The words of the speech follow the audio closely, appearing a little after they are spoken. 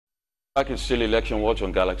Back in still Election Watch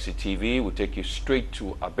on Galaxy TV. We take you straight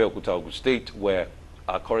to Abeakuta, Ogun State, where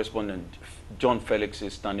our correspondent John Felix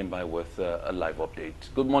is standing by with a live update.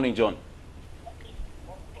 Good morning, John.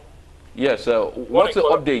 Yes, what's the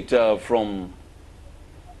update from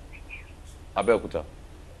Abeakuta?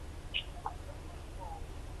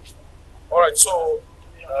 All right, so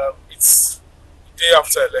it's the day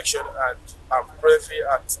after election, and I'm presently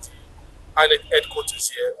at the INEC headquarters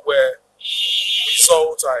here, where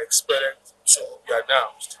results are expected to be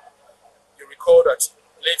announced. You recall that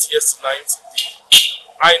late yesterday night, the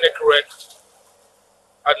INEC rec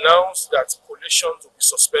announced that collations will be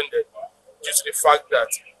suspended due to the fact that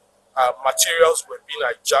materials were being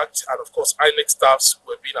hijacked, and of course INEC staffs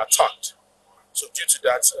were being attacked. So due to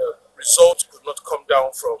that, results could not come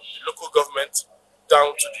down from the local government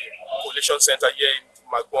down to the collation center here in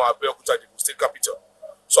Abeakuta, the state capital.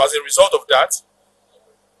 So as a result of that,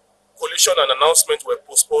 collation and announcement were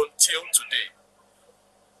postponed till today.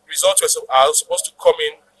 Results are supposed to come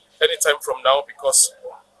in anytime from now, because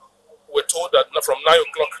we're told that from 9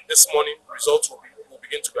 o'clock this morning, results will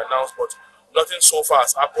begin to be announced, but nothing so far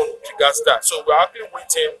has happened with regards to that. So we're actually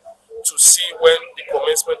waiting to see when the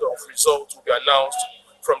commencement of results will be announced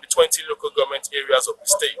from the 20 local government areas of the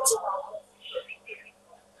state.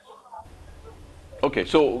 Okay,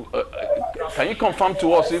 so can you confirm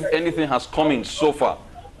to us if anything has come in so far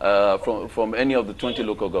from any of the 20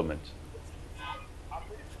 local governments?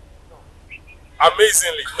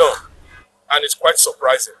 Amazingly, no. And it's quite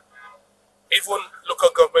surprising. Even local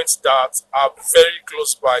governments that are very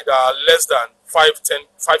close by, that are less than 5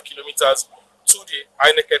 kilometers to the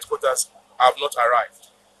INEC headquarters, have not arrived.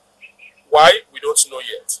 Why? We don't know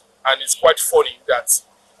yet. And it's quite funny that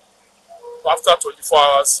after 24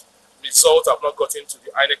 hours, results have not gotten to the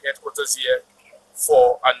INEC headquarters here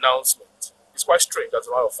for announcement. It's quite strange, as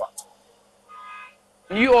a matter of fact.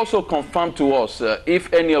 You also confirmed to us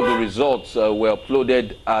if any of the results were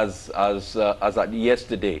uploaded as at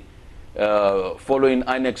yesterday, following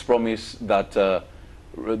INEC's promise that the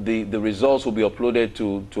results will be uploaded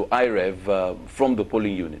to IREV from the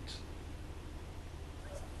polling units.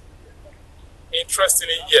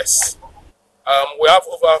 Interestingly, yes. We have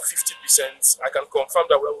over 50%. I can confirm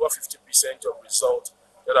that we have over 50% of results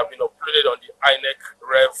that have been uploaded on the INEC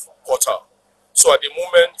Rev portal. So at the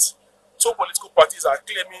moment, two political parties are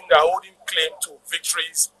claiming they are holding claim to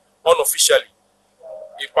victories unofficially.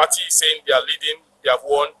 A party is saying they are leading, they have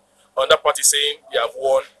won. Another party saying they have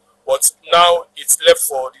won. But now it's left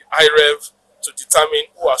for the IREV to determine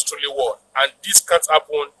who has truly won. And this can't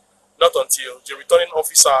happen not until the returning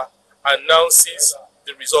officer announces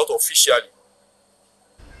the result officially.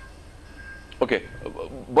 Okay,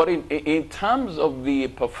 but in terms of the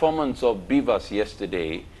performance of Beavers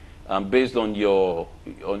yesterday, based on your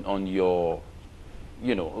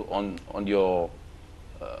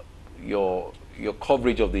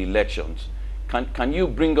coverage of the elections, can you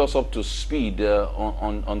bring us up to speed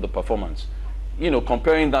on the performance?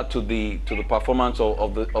 Comparing that to the performance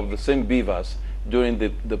of the same Beavers during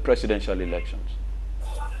the presidential elections.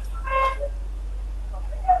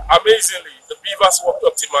 Amazingly, the Beavers worked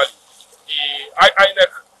optimally. The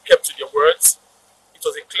INEC kept to their words. It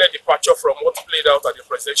was a clear departure from what played out at the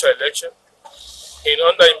presidential election. In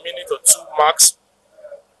under a minute or two marks,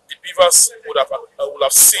 the Beavers would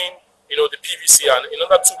have seen, the PVC, and in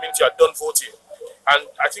under 2 minutes you are done voting. And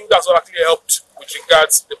I think that's what actually helped with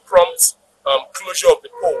regards to the prompt closure of the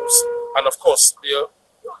polls, and of course the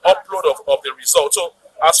upload of the results. So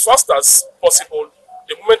as fast as possible,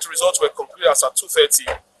 the moment the results were concluded as at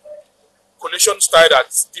 2:30, collation started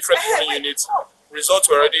at different polling units. Results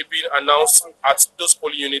were already being announced at those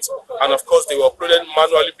polling units, and of course they were uploaded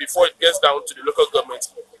manually before it gets down to the local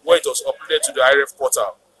government, where it was uploaded to the IREF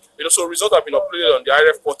portal. So results have been uploaded on the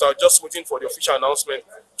IREF portal, just waiting for the official announcement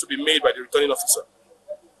to be made by the returning officer.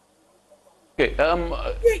 Okay,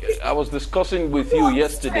 I was discussing with you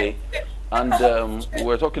yesterday, and we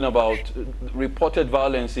were talking about reported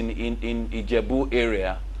violence in Ijebu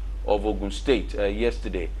area of Ogun State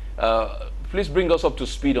yesterday. Please bring us up to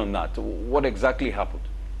speed on that. What exactly happened?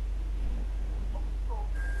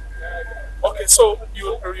 Okay, so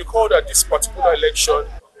you recall that this particular election,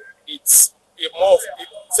 it's more of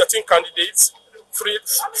 13 candidates, 3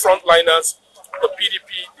 frontliners, the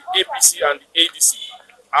PDP, the APC, and the ADC.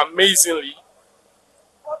 Amazingly,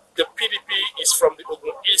 the PDP is from the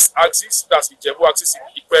Ogun East axis, that's the Ijebu axis,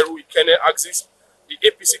 Ikweru, Ikene axis. The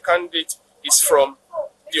APC candidate is from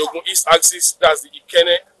the Ogun East axis, that's the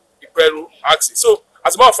Ikene, Ikweru axis. So,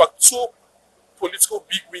 as a matter of fact, 2 political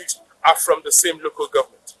bigwigs are from the same local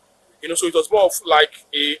government. So it was more of like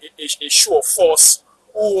a show of force.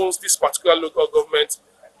 Who owns this particular local government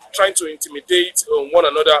trying to intimidate one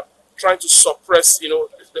another, trying to suppress,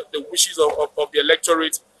 the wishes of the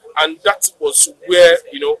electorate, and that was where,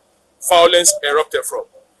 violence erupted from.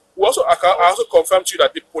 I also confirmed to you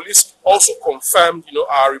that the police also confirmed,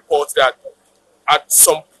 our report that at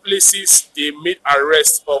some places they made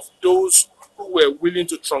arrests of those who were willing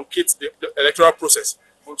to truncate the electoral process.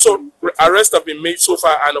 So arrests have been made so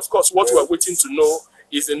far, and of course what we are waiting to know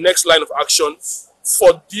is the next line of action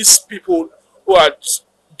for these people who had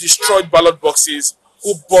destroyed ballot boxes,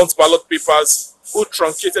 who burnt ballot papers, who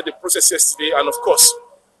truncated the process yesterday, and of course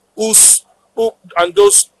those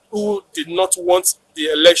who did not want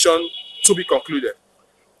the election to be concluded.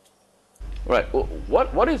 Right.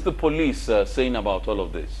 What is the police saying about all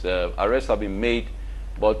of this? Arrests have been made,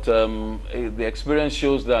 but the experience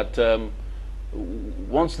shows that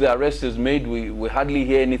once the arrest is made, we hardly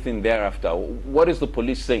hear anything thereafter. What is the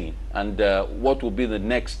police saying, and what will be the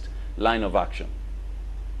next line of action?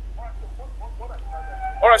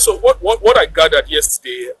 All right, so what I gathered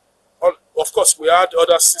yesterday, of course, we had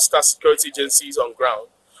other sister security agencies on ground,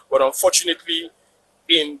 but unfortunately,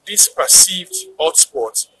 in this perceived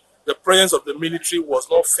hotspot, the presence of the military was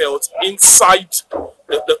not felt inside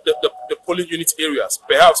the polling unit areas.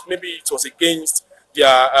 Perhaps maybe it was against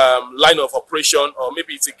their line of operation, or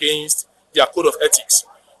maybe it's against their code of ethics.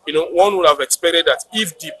 One would have expected that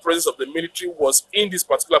if the presence of the military was in this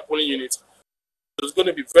particular polling unit, it was going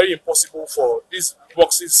to be very impossible for these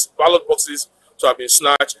ballot boxes to have been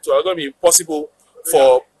snatched. It was going to be impossible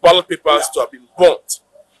for ballot papers to have been burnt.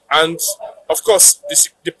 And of course,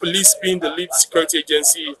 the police, being the lead security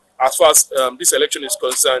agency as far as this election is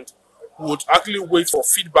concerned, would actually wait for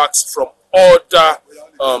feedbacks from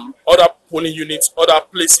other polling units, other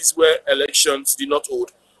places where elections did not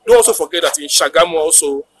hold. Don't also forget that in Shagamu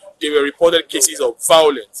also, there were reported cases of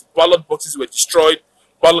violence. Ballot boxes were destroyed,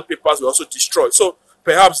 ballot papers were also destroyed. So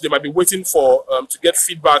perhaps they might be waiting for to get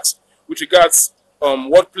feedbacks with regards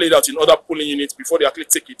what played out in other polling units before they actually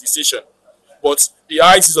take a decision. But the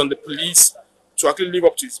eyes is on the police to actually live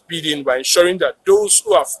up to its bidding by ensuring that those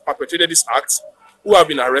who have perpetrated this act, who have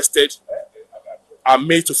been arrested, are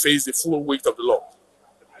made to face the full weight of the law.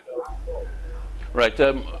 Right.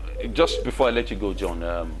 Just before I let you go, John,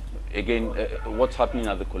 again, what's happening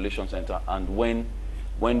at the collation center, and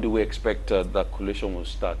when do we expect that collation will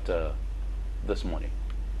start this morning?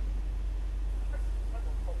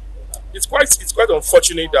 It's quite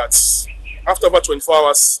unfortunate that after about 24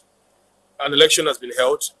 hours, an election has been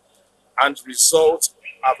held, and results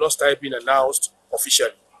have not started being announced officially.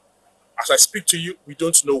 As I speak to you, we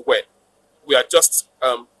don't know when. We are just,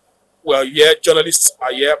 journalists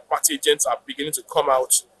are here, party agents are beginning to come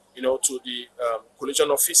out, to the collation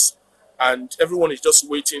office, and everyone is just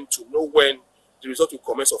waiting to know when the result will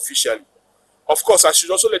commence officially. Of course, I should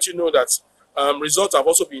also let you know that results have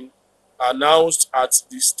also been announced at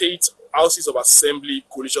the State Houses of Assembly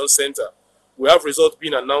Collation Center. We have results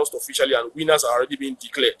being announced officially, and winners are already being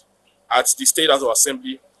declared at the State House of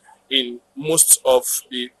Assembly in most of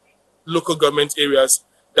the local government areas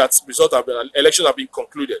that elections have been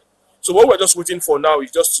concluded. So what we're just waiting for now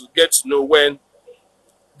is just to get to know when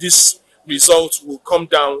this result will come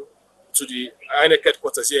down to the INEC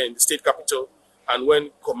headquarters here in the state capital, and when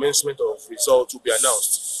commencement of results will be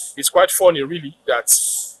announced. It's quite funny, really, that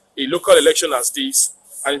a local election as this,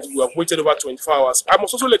 and we have waited over 24 hours. I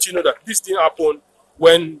must also let you know that this didn't happen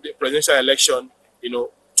when the presidential election,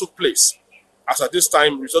 took place. As at this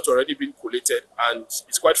time, results have already been collated, and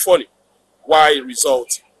it's quite funny why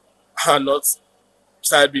results are not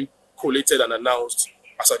started being collated and announced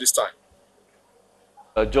as at this time.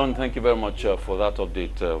 John, thank you very much for that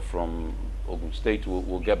update from Ogun State.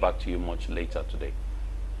 We'll get back to you much later today.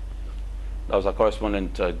 That was our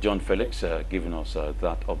correspondent, John Felix, giving us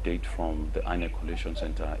that update from the INEC Collation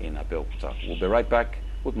Center in Abeakuta. We'll be right back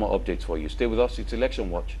with more updates for you. Stay with us. It's Election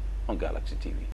Watch on Galaxy TV.